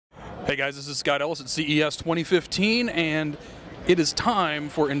Hey guys, this is Scott Ellis at CES 2015, and it is time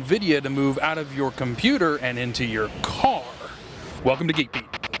for Nvidia to move out of your computer and into your car. Welcome to Geek Beat.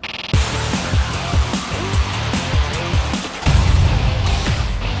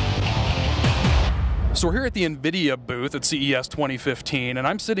 So we're here at the Nvidia booth at CES 2015, and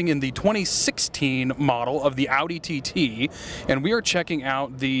I'm sitting in the 2016 model of the Audi TT, and we are checking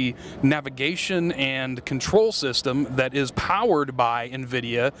out the navigation and control system that is powered by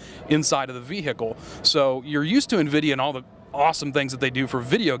Nvidia inside of the vehicle. So you're used to Nvidia and all the awesome things that they do for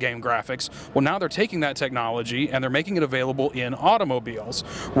video game graphics. Well, now they're taking that technology and they're making it available in automobiles.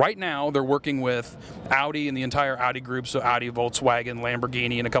 Right now, they're working with Audi and the entire Audi group, so Audi, Volkswagen,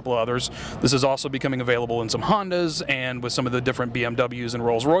 Lamborghini, and a couple of others. This is also becoming available in some Hondas and with some of the different BMWs and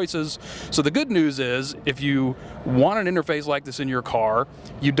Rolls-Royces. So the good news is, if you want an interface like this in your car,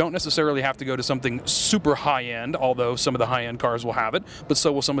 you don't necessarily have to go to something super high-end, although some of the high-end cars will have it, but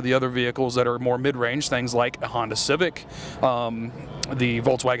so will some of the other vehicles that are more mid-range, things like a Honda Civic, the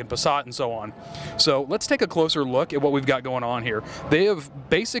Volkswagen Passat, and so on. So let's take a closer look at what we've got going on here. They have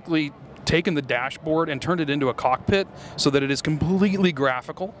basically taken the dashboard and turned it into a cockpit so that it is completely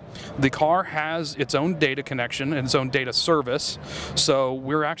graphical. The car has its own data connection and its own data service. So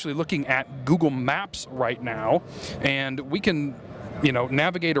we're actually looking at Google Maps right now, and we can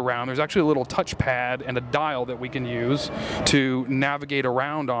navigate around. There's actually a little touchpad and a dial that we can use to navigate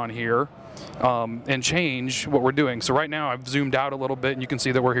around on here and change what we're doing. So right now I've zoomed out a little bit and you can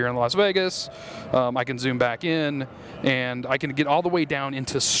see that we're here in Las Vegas. I can zoom back in and I can get all the way down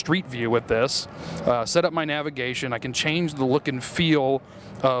into street view with this, set up my navigation. I can change the look and feel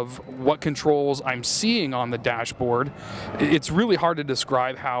of what controls I'm seeing on the dashboard. It's really hard to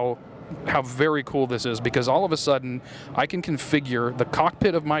describe how very cool this is, because all of a sudden I can configure the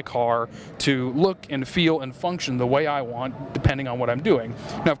cockpit of my car to look and feel and function the way I want, depending on what I'm doing.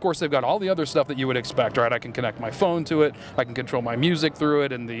 Now, of course, they've got all the other stuff that you would expect, right? I can connect my phone to it, I can control my music through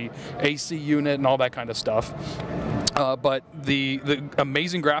it, and the AC unit and all that kind of stuff. But the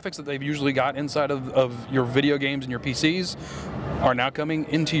amazing graphics that they've usually got inside of your video games and your PCs are now coming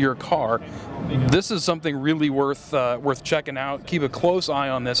into your car. This is something really worth checking out. Keep a close eye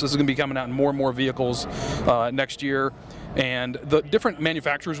on this. This is going to be coming out in more and more vehicles next year. And the different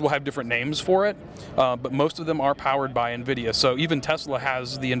manufacturers will have different names for it, but most of them are powered by Nvidia. So even Tesla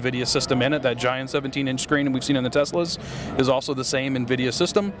has the Nvidia system in it. That giant 17-inch screen that we've seen in the Teslas is also the same Nvidia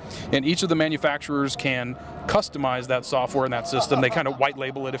system. And each of the manufacturers can customize that software and that system. They kind of white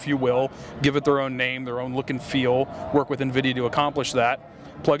label it, if you will, give it their own name, their own look and feel, work with Nvidia to accomplish that.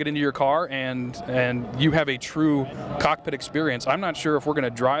 Plug it into your car, and you have a true cockpit experience. I'm not sure if we're going to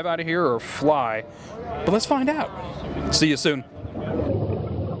drive out of here or fly, but let's find out. See you soon.